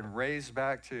and hear and raised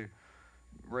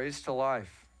to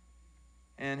life.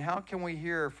 And how can we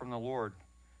hear from the Lord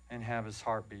and have his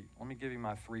heartbeat? Let me give you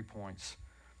my 3 points,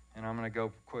 and I'm going to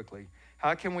go quickly.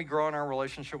 How can we grow in our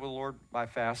relationship with the Lord? By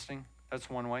fasting. That's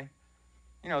one way.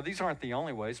 These aren't the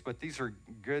only ways, but these are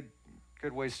good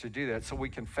ways to do that. So we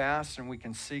can fast and we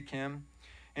can seek him.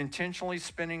 Intentionally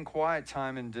spending quiet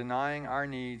time and denying our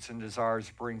needs and desires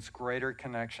brings greater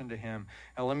connection to Him.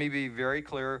 And let me be very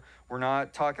clear, we're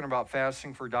not talking about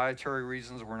fasting for dietary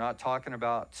reasons. We're not talking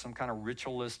about some kind of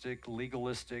ritualistic,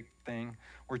 legalistic thing.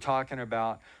 We're talking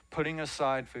about putting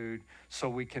aside food so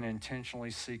we can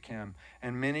intentionally seek Him.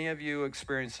 And many of you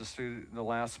experienced this through the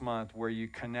last month where you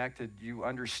connected, you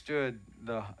understood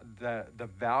the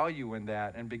value in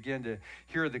that and begin to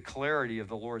hear the clarity of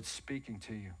the Lord speaking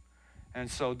to you. And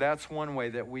so that's one way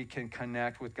that we can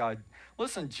connect with God.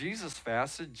 Listen, Jesus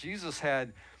fasted. Jesus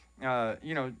had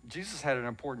an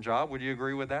important job. Would you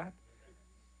agree with that?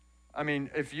 I mean,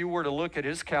 if you were to look at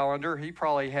His calendar, He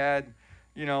probably had,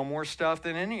 more stuff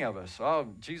than any of us. Oh,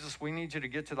 Jesus, we need you to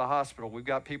get to the hospital. We've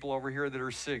got people over here that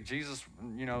are sick. Jesus,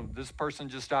 this person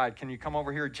just died. Can you come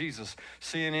over here? Jesus,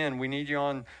 CNN, we need you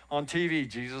on TV.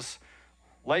 Jesus,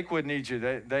 Lakewood needs you.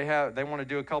 They want to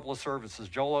do a couple of services.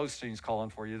 Joel Osteen's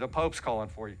calling for you. The Pope's calling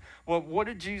for you. Well, what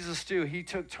did Jesus do? He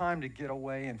took time to get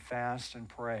away and fast and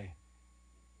pray.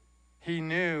 He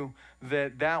knew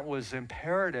that was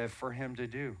imperative for Him to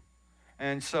do.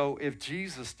 And so if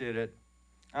Jesus did it,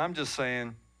 I'm just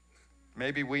saying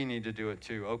maybe we need to do it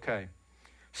too. Okay.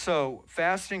 So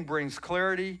fasting brings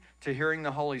clarity to hearing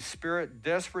the Holy Spirit.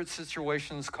 Desperate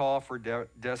situations call for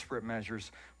desperate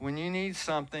measures. When you need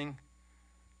something,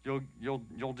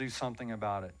 you'll do something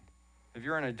about it. If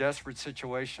you're in a desperate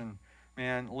situation,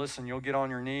 man, listen, you'll get on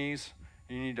your knees.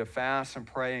 You need to fast and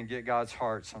pray and get God's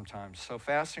heart sometimes. So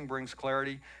fasting brings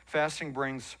clarity. Fasting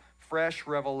brings fresh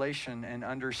revelation and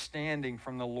understanding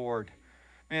from the Lord.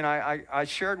 Man, I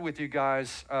shared with you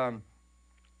guys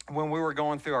when we were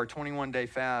going through our 21-day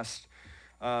fast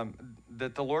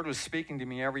that the Lord was speaking to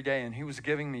me every day, and He was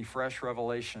giving me fresh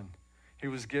revelation. He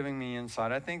was giving me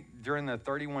insight. I think during the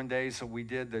 31 days that we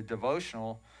did the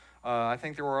devotional, I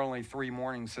think there were only 3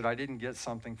 mornings that I didn't get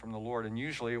something from the Lord. And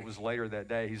usually it was later that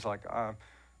day. He's like,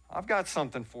 I've got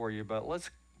something for you, but let's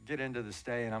get into this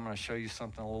day, and I'm going to show you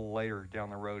something a little later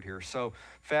down the road here. So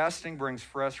fasting brings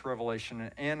fresh revelation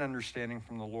and understanding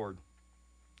from the Lord.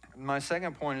 My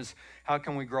second point is, how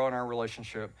can we grow in our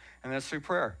relationship? And that's through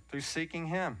prayer, through seeking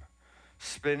Him,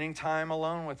 spending time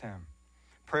alone with Him.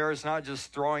 Prayer is not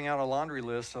just throwing out a laundry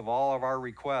list of all of our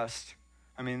requests.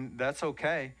 I mean, that's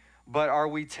okay. But are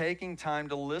we taking time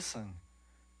to listen?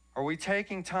 Are we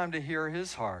taking time to hear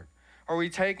His heart? Are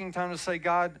we taking time to say,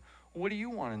 God, what do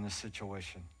you want in this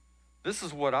situation? This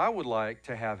is what I would like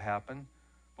to have happen,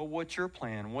 but what's your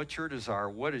plan? What's your desire?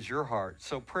 What is your heart?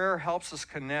 So prayer helps us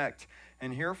connect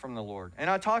and hear from the Lord. And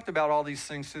I talked about all these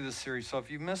things through this series. So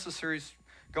if you've missed the series,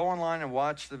 go online and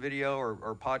watch the video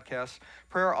or podcast.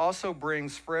 Prayer also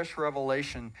brings fresh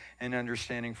revelation and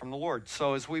understanding from the Lord.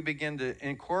 So as we begin to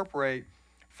incorporate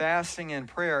fasting and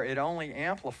prayer, it only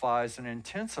amplifies and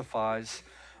intensifies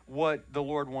what the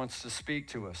Lord wants to speak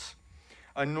to us.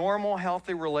 A normal,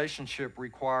 healthy relationship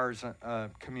requires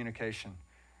communication.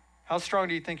 How strong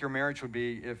do you think your marriage would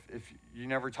be if you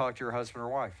never talked to your husband or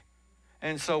wife?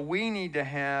 And so we need to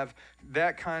have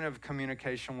that kind of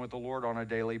communication with the Lord on a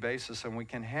daily basis, and we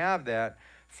can have that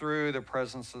through the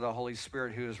presence of the Holy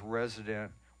Spirit who is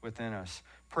resident within us.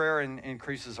 Prayer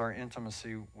increases our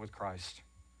intimacy with Christ.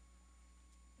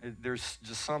 There's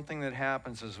just something that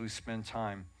happens as we spend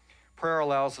time. Prayer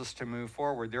allows us to move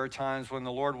forward. There are times when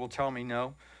the Lord will tell me,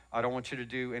 no, I don't want you to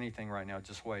do anything right now.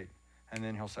 Just wait. And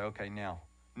then He'll say, okay,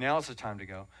 now's the time to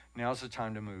go. Now's the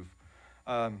time to move.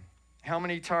 How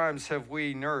many times have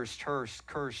we nursed,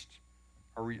 cursed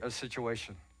a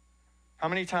situation? How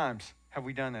many times have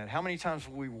we done that? How many times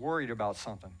have we worried about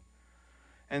something?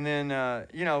 And then,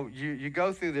 you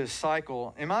go through this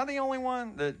cycle. Am I the only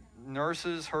one that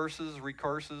nurses, hearses,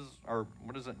 recurses, or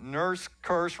what is it? Nurse,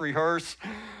 curse, rehearse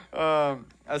a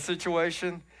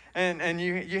situation. And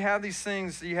you have these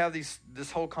things, you have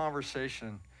this whole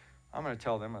conversation. I'm going to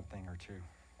tell them a thing or two.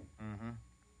 Mm-hmm.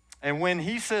 And when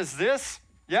he says this,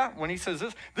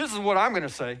 this is what I'm going to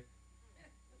say.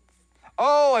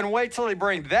 Oh, and wait till they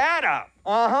bring that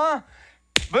up.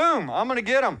 Boom, I'm going to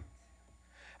get them.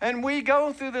 And we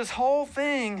go through this whole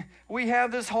thing. We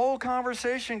have this whole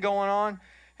conversation going on,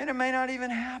 and it may not even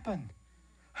happen.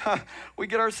 We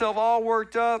get ourselves all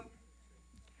worked up.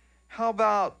 How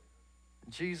about,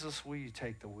 Jesus, will you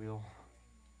take the wheel?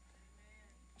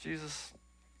 Jesus,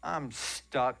 I'm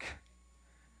stuck.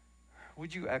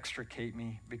 Would you extricate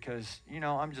me? Because,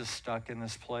 I'm just stuck in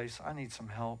this place. I need some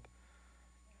help.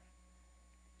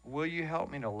 Will you help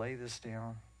me to lay this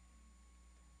down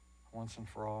once and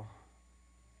for all?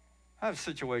 I have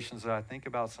situations that I think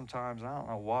about sometimes, and I don't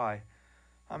know why.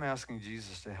 I'm asking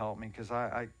Jesus to help me because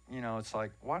I it's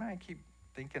like, why do I keep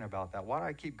thinking about that? Why do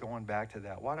I keep going back to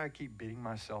that? Why do I keep beating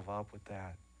myself up with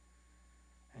that?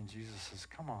 And Jesus says,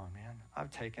 come on, man.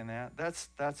 I've taken that. That's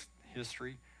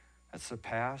history. That's the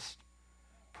past.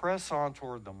 Press on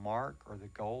toward the mark or the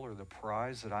goal or the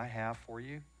prize that I have for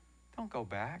you. Don't go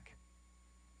back.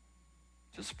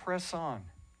 Just press on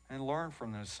and learn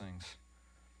from those things.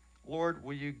 Lord,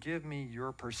 will you give me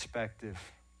your perspective?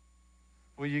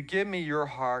 Will you give me your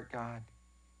heart, God?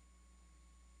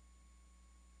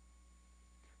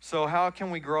 So how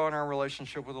can we grow in our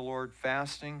relationship with the Lord?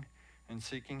 Fasting and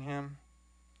seeking him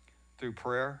through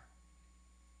prayer,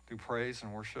 through praise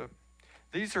and worship.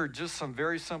 These are just some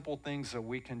very simple things that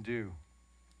we can do.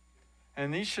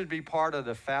 And these should be part of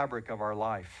the fabric of our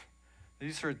life.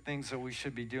 These are things that we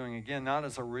should be doing, again, not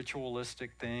as a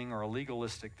ritualistic thing or a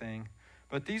legalistic thing,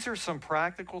 but these are some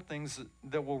practical things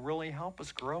that will really help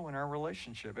us grow in our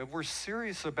relationship. If we're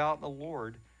serious about the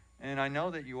Lord, and I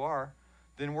know that you are,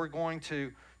 then we're going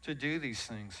to do these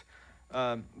things.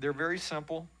 They're very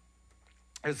simple.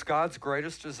 It's God's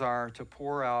greatest desire to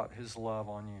pour out his love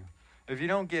on you. If you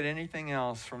don't get anything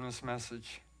else from this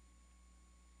message,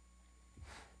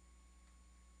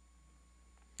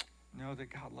 know that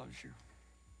God loves you.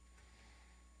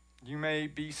 You may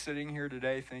be sitting here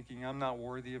today thinking, I'm not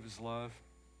worthy of his love.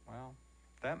 Well,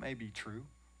 that may be true,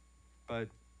 but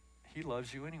he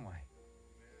loves you anyway.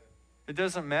 It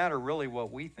doesn't matter really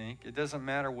what we think. It doesn't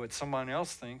matter what someone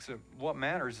else thinks. What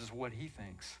matters is what he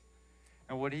thinks.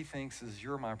 And what he thinks is,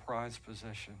 you're my prized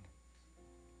possession.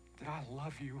 That I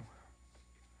love you.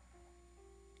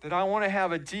 That I want to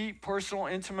have a deep, personal,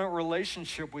 intimate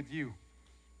relationship with you.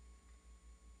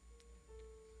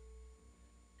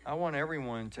 I want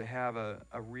everyone to have a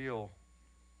real,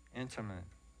 intimate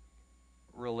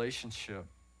relationship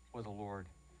with the Lord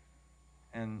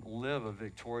and live a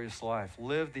victorious life.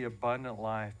 Live the abundant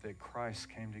life that Christ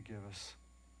came to give us.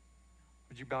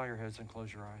 Would you bow your heads and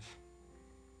close your eyes?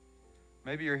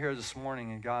 Maybe you're here this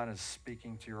morning and God is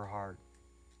speaking to your heart.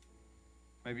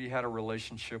 Maybe you had a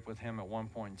relationship with him at one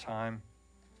point in time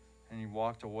and you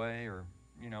walked away, or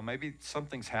maybe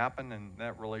something's happened and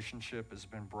that relationship has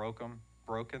been broken.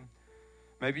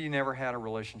 Maybe you never had a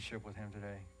relationship with him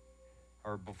today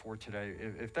or before today.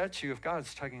 If that's you, if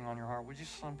God's tugging on your heart, would you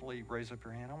simply raise up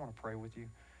your hand? I want to pray with you.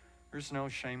 There's no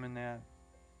shame in that.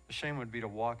 The shame would be to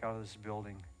walk out of this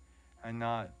building and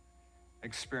not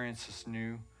experience this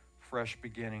new, fresh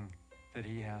beginning that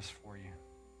he has for you.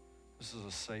 This is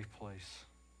a safe place.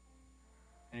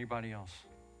 Anybody else?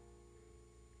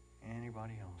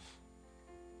 Anybody else?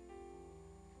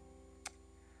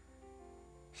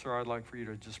 Sir, I'd like for you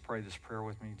to just pray this prayer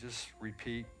with me. Just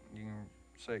repeat. You can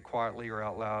say it quietly or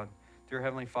out loud. Dear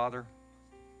Heavenly Father,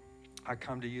 I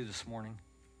come to you this morning.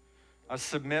 I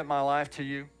submit my life to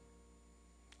you.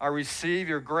 I receive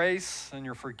your grace and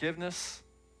your forgiveness.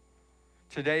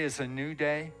 Today is a new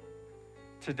day.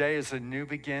 Today is a new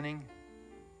beginning.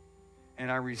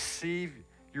 And I receive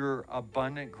your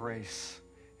abundant grace.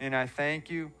 And I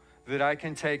thank you that I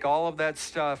can take all of that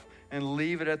stuff and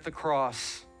leave it at the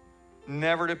cross,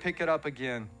 never to pick it up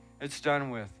again. It's done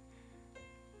with.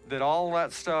 That all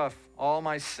that stuff, all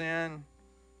my sin,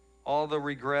 all the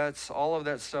regrets, all of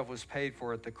that stuff was paid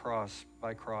for at the cross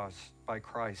by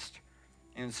Christ.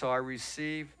 And so I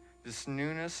receive this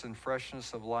newness and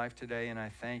freshness of life today, and I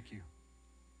thank you.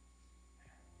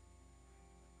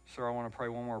 Sir, I want to pray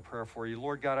one more prayer for you.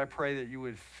 Lord God, I pray that you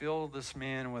would fill this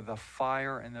man with the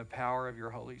fire and the power of your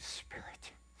Holy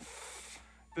Spirit.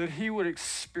 That he would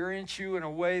experience you in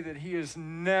a way that he has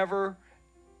never,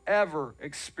 ever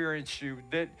experienced you.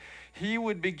 That he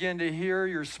would begin to hear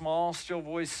your small, still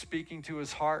voice speaking to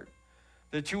his heart.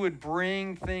 That you would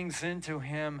bring things into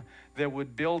him that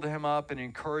would build him up and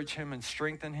encourage him and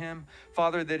strengthen him.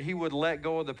 Father, that he would let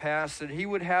go of the past, that he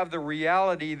would have the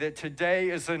reality that today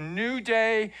is a new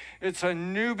day, it's a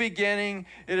new beginning,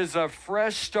 it is a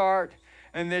fresh start,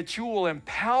 and that you will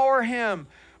empower him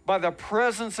by the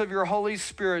presence of your Holy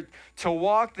Spirit to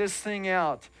walk this thing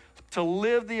out, to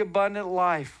live the abundant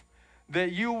life,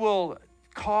 that you will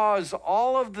cause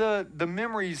all of the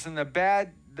memories and the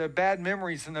bad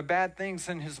memories and the bad things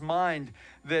in his mind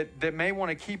that may want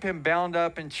to keep him bound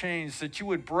up in chains, that you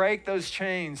would break those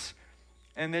chains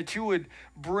and that you would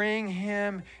bring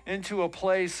him into a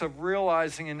place of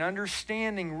realizing and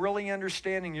understanding, really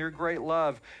understanding your great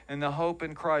love and the hope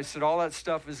in Christ, that all that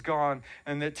stuff is gone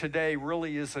and that today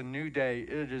really is a new day.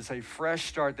 It is a fresh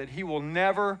start, that he will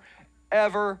never,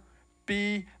 ever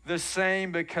be the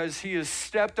same because he has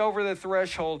stepped over the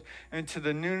threshold into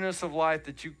the newness of life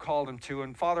that you called him to.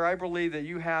 And Father, I believe that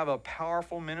you have a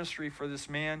powerful ministry for this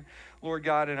man, Lord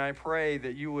God, and I pray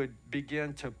that you would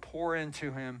begin to pour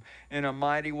into him in a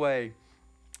mighty way,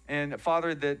 And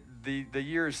Father, that the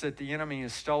years that the enemy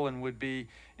has stolen would be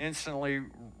instantly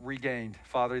regained.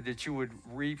 Father, that you would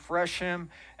refresh him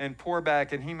and pour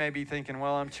back. And he may be thinking,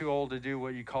 well, I'm too old to do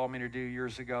what you called me to do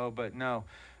years ago. But no,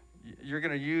 you're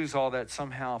going to use all that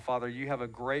somehow, Father. You have a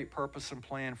great purpose and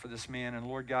plan for this man. And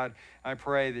Lord God, I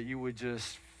pray that you would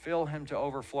just fill him to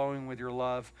overflowing with your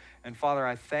love. And Father,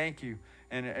 I thank you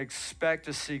and expect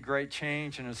to see great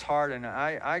change in his heart. And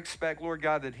I expect, Lord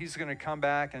God, that he's going to come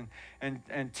back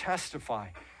and testify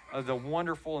of the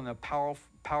wonderful and the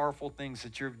powerful things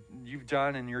that you've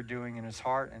done and you're doing in his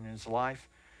heart and in his life,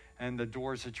 and the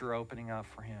doors that you're opening up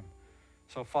for him.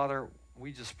 So, Father,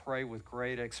 we just pray with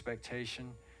great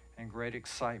expectation and great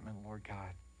excitement, Lord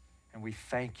God. And we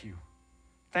thank you.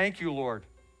 Thank you, Lord,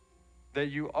 that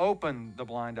you open the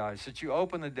blind eyes, that you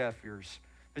open the deaf ears,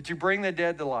 that you bring the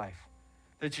dead to life,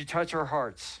 that you touch our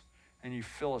hearts, and you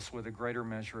fill us with a greater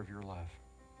measure of your love.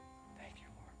 Thank you,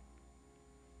 Lord.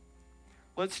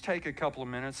 Let's take a couple of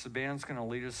minutes. The band's going to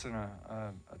lead us in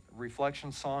a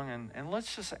reflection song, and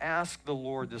let's just ask the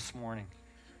Lord this morning.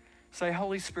 Say,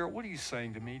 Holy Spirit, what are you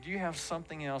saying to me? Do you have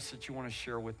something else that you want to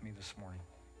share with me this morning?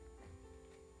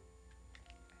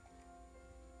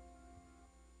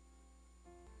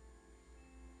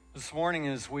 This morning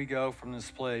as we go from this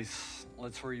place,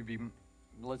 let's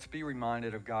be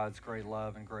reminded of God's great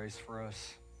love and grace for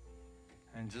us.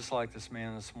 And just like this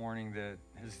man this morning that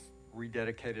has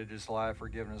rededicated his life or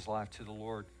given his life to the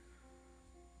Lord,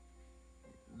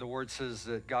 the word says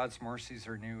that God's mercies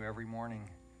are new every morning.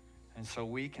 And so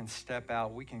we can step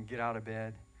out, we can get out of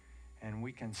bed, and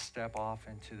we can step off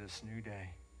into this new day.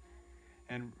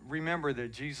 And remember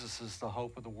that Jesus is the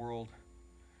hope of the world.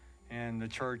 And the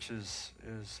church is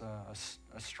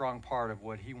a strong part of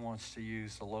what he wants to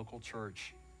use, the local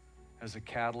church, as a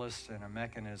catalyst and a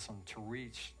mechanism to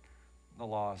reach the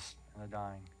lost and the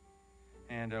dying.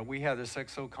 And we have this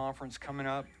XO conference coming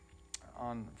up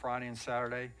on Friday and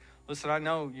Saturday. Listen, I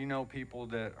know you know people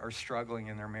that are struggling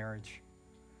in their marriage.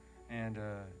 And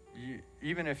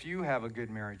even if you have a good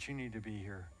marriage, you need to be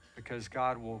here because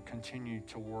God will continue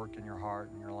to work in your heart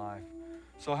and your life.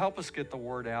 So help us get the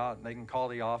word out. They can call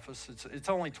the office. It's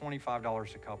only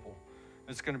 $25 a couple.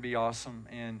 It's going to be awesome.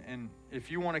 And if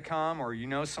you want to come or you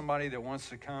know somebody that wants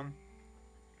to come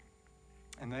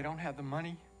and they don't have the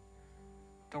money,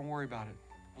 don't worry about it.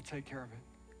 We'll take care of it.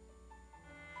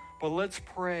 But let's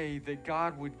pray that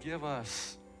God would give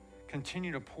us,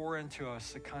 continue to pour into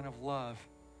us the kind of love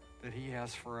that he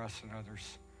has for us and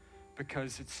others.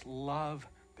 Because it's love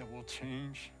that will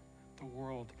change the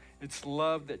world. It's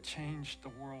love that changed the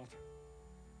world.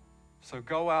 So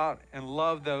go out and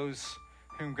love those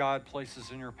whom God places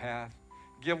in your path.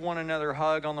 Give one another a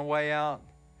hug on the way out.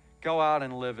 Go out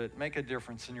and live it. Make a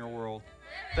difference in your world.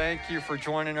 Thank you for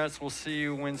joining us. We'll see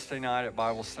you Wednesday night at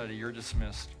Bible study. You're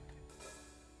dismissed.